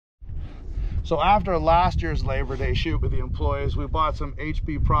So after last year's Labor Day shoot with the employees, we bought some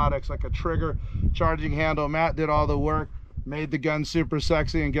HP products like a trigger, charging handle. Matt did all the work, made the gun super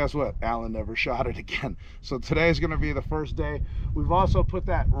sexy, and guess what? Alan never shot it again. So today's gonna be the first day. We've also put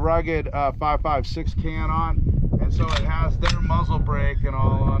that rugged 5.56 can on, and so it has their muzzle brake and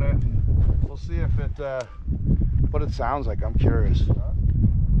all on it. We'll see if it, what it sounds like. I'm curious.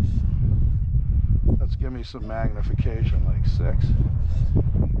 Let's give me some magnification, like 6.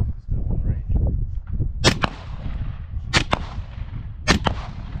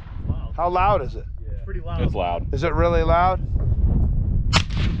 How loud is it? Yeah. It's pretty loud. It's loud. Is it really loud?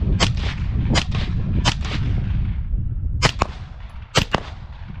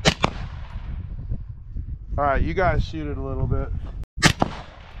 All right, you guys shoot it a little bit.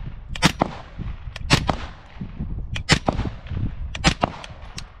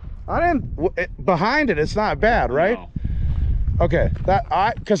 Behind it, it's not bad, right? No. Okay,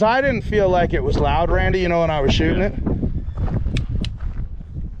 because I didn't feel like it was loud, Randy, you know, when I was shooting it.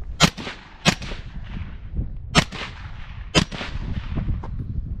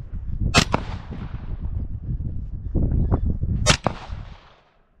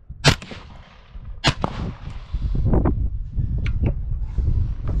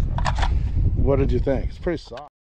 What did you think? It's pretty soft.